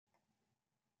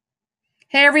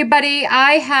Hey, everybody,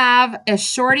 I have a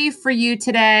shorty for you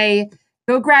today.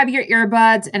 Go grab your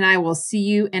earbuds, and I will see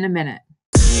you in a minute.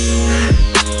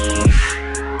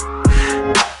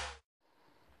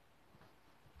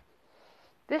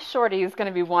 This shorty is going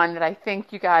to be one that I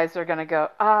think you guys are going to go,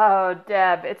 oh,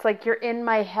 Deb, it's like you're in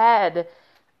my head.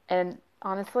 And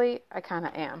honestly, I kind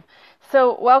of am.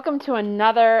 So, welcome to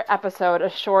another episode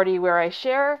of Shorty, where I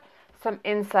share some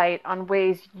insight on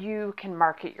ways you can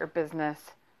market your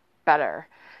business better.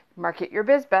 Market Your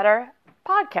Biz Better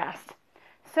podcast.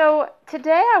 So,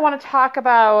 today I want to talk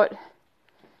about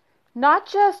not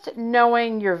just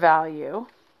knowing your value,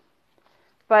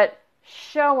 but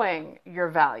showing your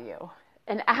value.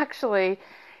 And actually,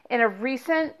 in a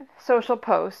recent social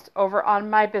post over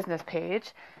on my business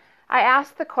page, I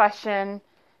asked the question,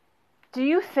 do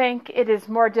you think it is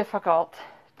more difficult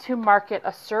to market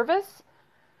a service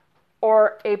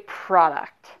or a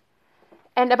product?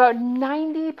 And about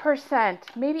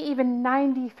 90%, maybe even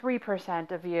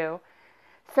 93% of you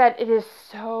said it is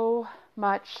so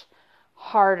much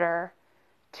harder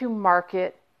to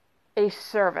market a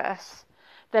service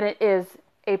than it is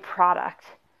a product.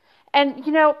 And,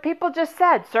 people just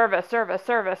said service, service,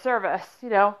 service, service.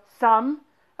 Some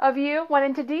of you went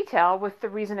into detail with the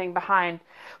reasoning behind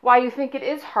why you think it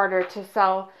is harder to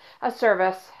sell a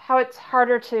service, how it's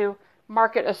harder to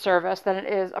market a service than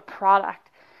it is a product.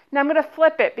 Now I'm going to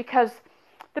flip it, because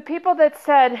the people that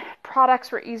said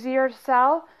products were easier to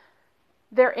sell,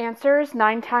 their answers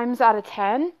 9 times out of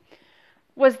 10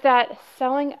 was that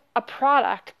selling a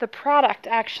product, the product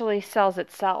actually sells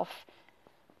itself.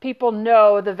 People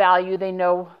know the value, they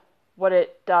know what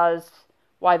it does,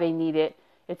 why they need it.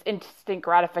 It's instant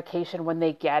gratification when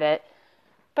they get it.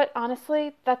 But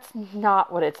honestly, that's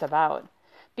not what it's about.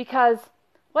 Because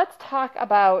let's talk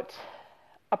about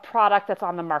a product that's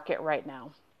on the market right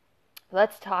now.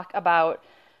 Let's talk about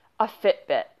a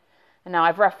Fitbit. And now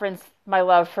I've referenced my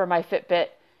love for my Fitbit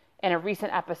in a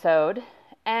recent episode.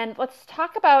 And let's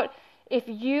talk about if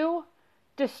you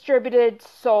distributed,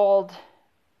 sold,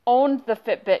 owned the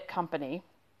Fitbit company,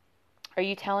 are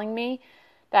you telling me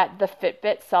that the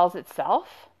Fitbit sells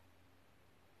itself?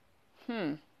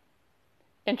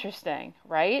 Interesting,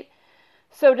 right?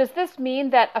 So does this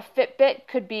mean that a Fitbit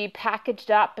could be packaged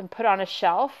up and put on a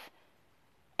shelf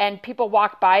and people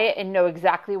walk by it and know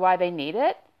exactly why they need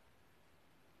it?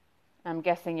 I'm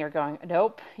guessing you're going,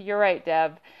 nope, you're right,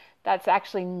 Deb. That's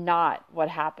actually not what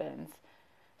happens.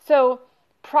 So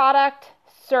product,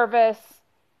 service,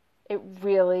 it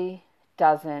really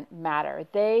doesn't matter.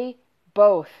 They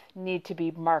both need to be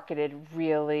marketed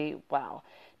really well.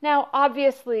 Now,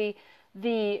 obviously,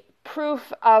 the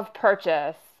proof of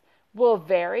purchase will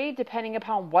vary depending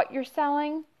upon what you're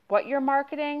selling, what you're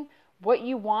marketing, what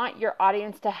you want your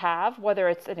audience to have, whether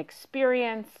it's an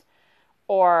experience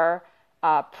or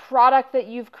a product that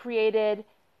you've created.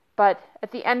 But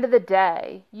at the end of the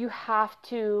day, you have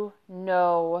to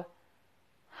know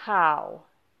how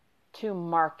to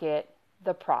market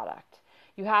the product.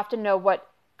 You have to know what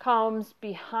comes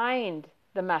behind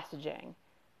the messaging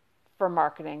for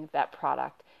marketing that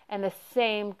product. And the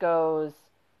same goes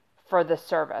for the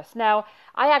service. Now,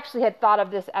 I actually had thought of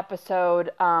this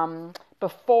episode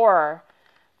before.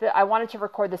 I wanted to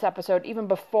record this episode even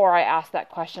before I asked that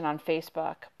question on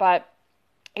Facebook. But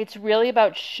it's really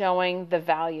about showing the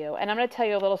value. And I'm going to tell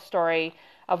you a little story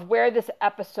of where this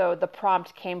episode, the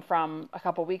prompt, came from a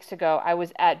couple weeks ago. I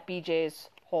was at BJ's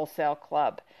Wholesale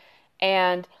Club.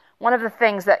 And one of the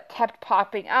things that kept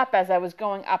popping up as I was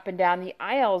going up and down the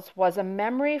aisles was a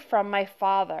memory from my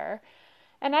father.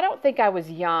 And I don't think I was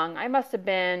young. I must have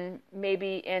been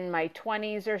maybe in my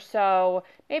 20s or so,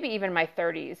 maybe even my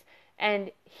 30s. And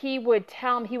he would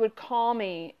call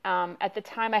me, at the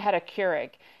time I had a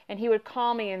Keurig, and he would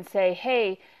call me and say,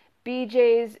 hey,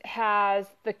 BJ's has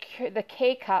the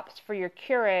K-Cups for your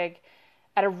Keurig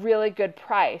at a really good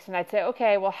price. And I'd say,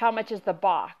 okay, well, how much is the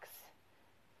box?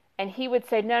 And he would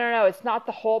say, no, it's not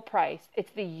the whole price.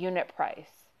 It's the unit price.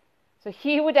 So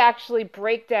he would actually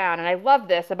break down, and I love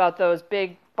this about those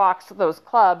big those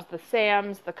clubs, the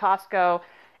Sam's, the Costco,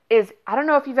 is, I don't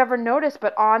know if you've ever noticed,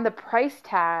 but on the price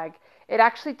tag, it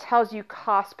actually tells you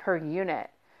cost per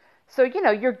unit. So,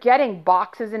 you're getting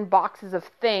boxes and boxes of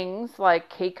things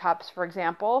like K-Cups, for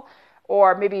example,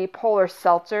 or maybe Polar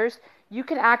Seltzers. You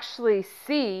can actually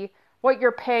see what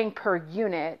you're paying per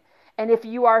unit. And if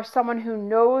you are someone who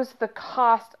knows the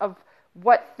cost of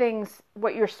what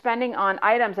you're spending on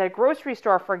items at a grocery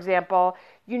store, for example,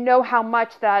 you know how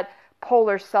much that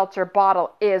Polar Seltzer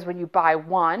bottle is when you buy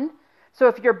one. So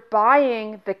if you're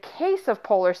buying the case of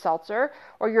Polar Seltzer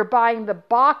or you're buying the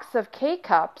box of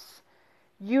K-Cups,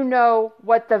 you know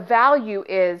what the value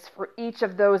is for each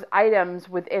of those items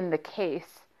within the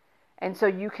case. And so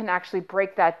you can actually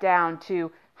break that down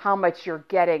to how much you're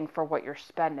getting for what you're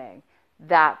spending.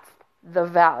 That's the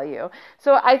value.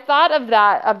 So I thought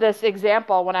of this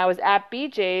example when I was at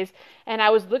BJ's and I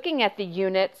was looking at the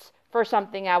units for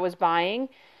something I was buying.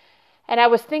 And I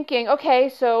was thinking, okay,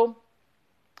 so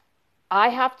I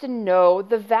have to know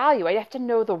the value. I have to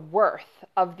know the worth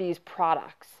of these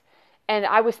products. And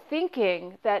I was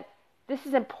thinking that this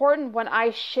is important when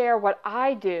I share what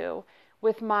I do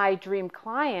with my dream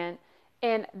client,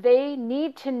 and they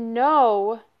need to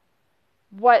know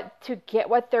what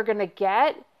they're going to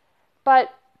get,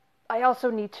 but I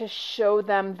also need to show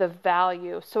them the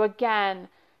value. So again,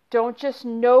 don't just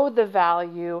know the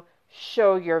value,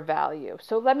 show your value.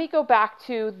 So let me go back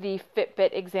to the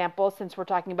Fitbit example, since we're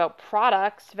talking about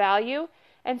products value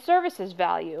and services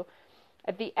value.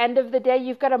 At the end of the day,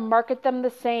 you've got to market them the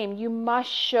same. You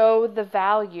must show the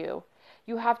value.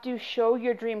 You have to show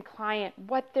your dream client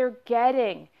what they're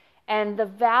getting and the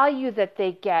value that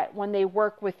they get when they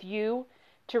work with you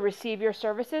to receive your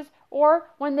services or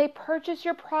when they purchase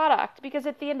your product. Because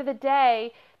at the end of the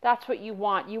day, that's what you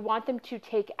want. You want them to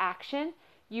take action.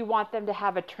 You want them to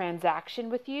have a transaction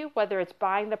with you, whether it's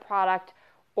buying the product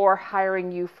or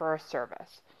hiring you for a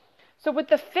service. So with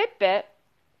the Fitbit,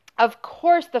 of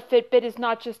course, the Fitbit is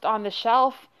not just on the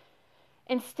shelf.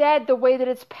 Instead, the way that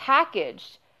it's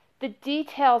packaged, the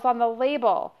details on the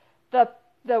label,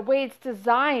 the way it's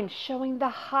designed, showing the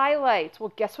highlights.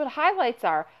 Well, guess what highlights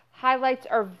are? Highlights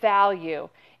are value.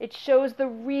 It shows the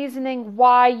reasoning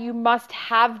why you must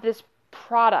have this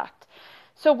product.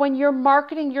 So when you're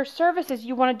marketing your services,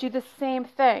 you want to do the same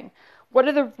thing. What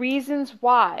are the reasons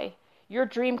why your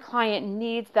dream client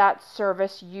needs that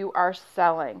service you are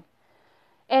selling?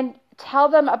 And tell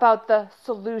them about the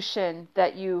solution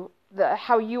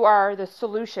how you are the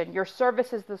solution. Your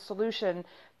service is the solution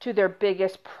to their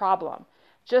biggest problem.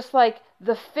 Just like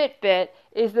the Fitbit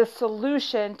is the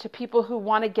solution to people who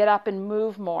want to get up and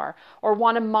move more or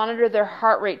want to monitor their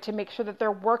heart rate to make sure that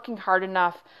they're working hard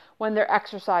enough when they're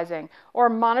exercising, or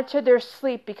monitor their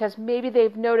sleep because maybe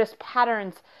they've noticed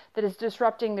patterns that is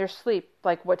disrupting their sleep,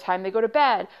 like what time they go to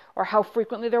bed or how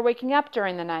frequently they're waking up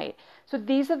during the night. So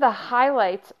these are the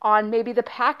highlights on maybe the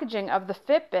packaging of the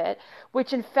Fitbit,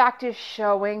 which in fact is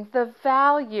showing the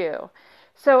value.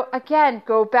 So again,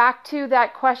 go back to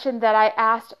that question that I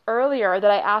asked earlier,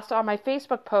 that I asked on my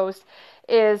Facebook post,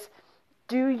 is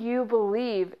do you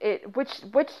believe it, which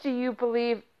do you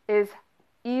believe is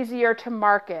easier to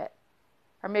market?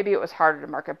 Or maybe it was harder to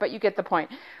market, but you get the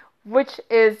point. Which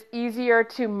is easier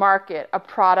to market, a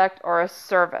product or a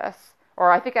service?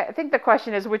 Or I think the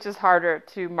question is which is harder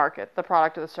to market, the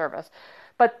product or the service?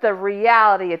 But the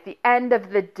reality at the end of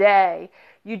the day,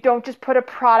 you don't just put a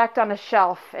product on a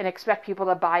shelf and expect people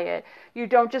to buy it. You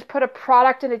don't just put a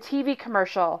product in a TV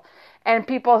commercial and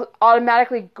people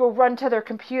automatically go run to their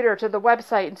computer, to the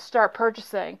website and start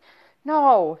purchasing.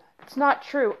 No, it's not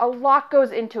true. A lot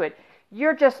goes into it.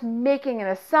 You're just making an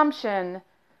assumption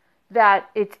that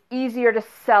it's easier to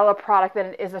sell a product than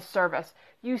it is a service.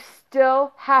 You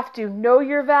still have to know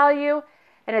your value,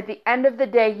 and at the end of the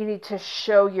day, you need to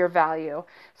show your value.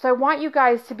 So I want you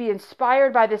guys to be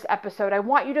inspired by this episode. I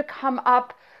want you to come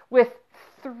up with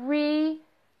 3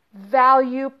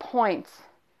 value points,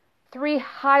 3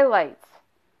 highlights,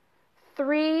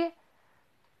 3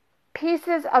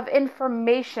 pieces of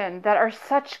information that are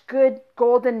such good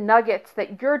golden nuggets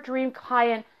that your dream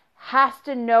client has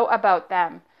to know about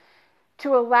them,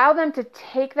 to allow them to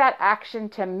take that action,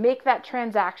 to make that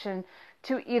transaction,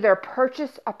 to either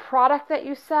purchase a product that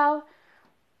you sell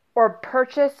or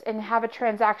purchase and have a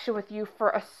transaction with you for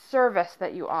a service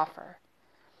that you offer.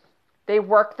 They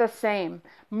work the same.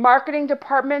 Marketing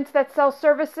departments that sell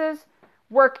services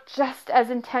work just as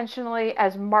intentionally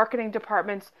as marketing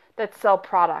departments that sell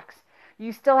products.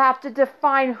 You still have to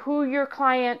define who your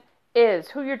client is,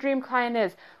 who your dream client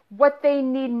is, what they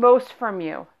need most from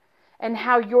you, and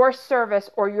how your service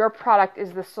or your product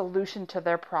is the solution to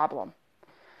their problem.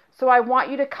 So I want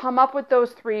you to come up with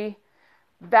those 3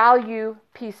 value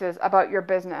pieces about your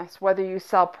business, whether you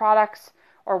sell products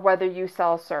or whether you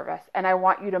sell a service. And I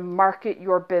want you to market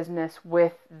your business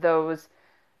with those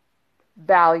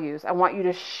values. I want you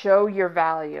to show your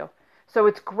value. So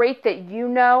it's great that you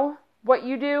know what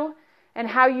you do and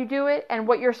how you do it and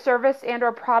what your service and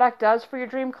or product does for your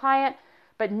dream client.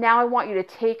 But now I want you to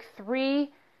take 3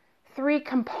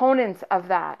 components of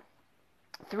that,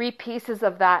 3 pieces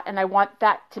of that, and I want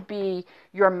that to be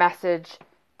your message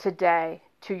today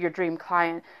to your dream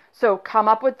client. So come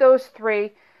up with those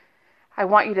 3. I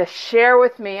want you to share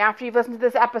with me after you've listened to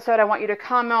this episode. I want you to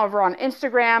comment over on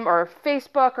Instagram or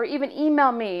Facebook or even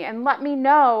email me and let me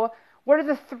know what are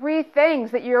the 3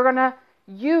 things that you're going to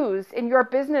use in your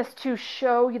business to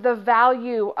show the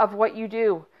value of what you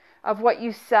do, of what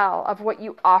you sell, of what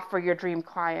you offer your dream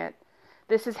client.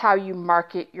 This is how you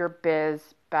market your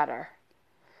biz better.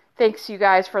 Thanks, you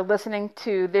guys, for listening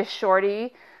to this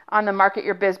shorty on the Market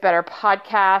Your Biz Better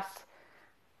podcast.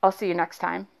 I'll see you next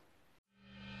time.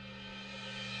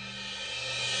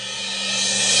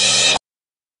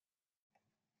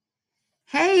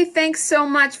 Hey, thanks so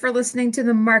much for listening to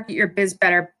the Market Your Biz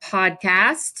Better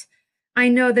podcast. I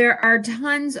know there are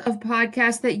tons of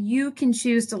podcasts that you can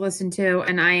choose to listen to,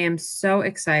 and I am so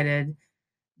excited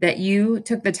that you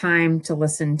took the time to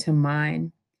listen to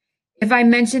mine. If I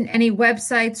mentioned any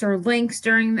websites or links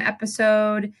during the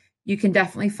episode, you can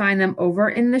definitely find them over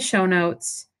in the show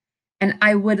notes. And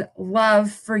I would love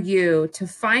for you to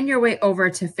find your way over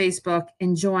to Facebook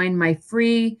and join my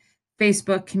free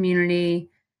Facebook community,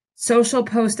 Social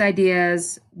Post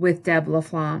Ideas with Deb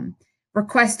LaFlamme.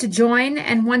 Request to join,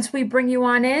 and once we bring you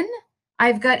on in,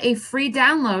 I've got a free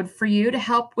download for you to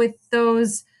help with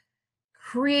those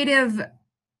creative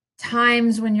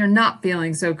times when you're not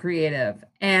feeling so creative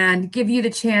and give you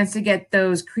the chance to get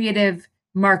those creative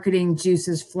marketing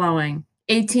juices flowing.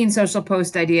 18 social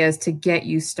post ideas to get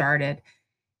you started.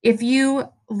 If you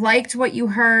liked what you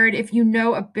heard, if you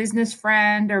know a business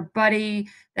friend or buddy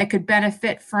that could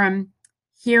benefit from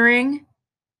hearing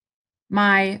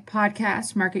my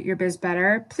podcast, Market Your Biz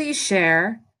Better, please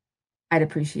share. I'd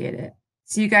appreciate it.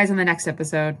 See you guys on the next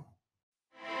episode.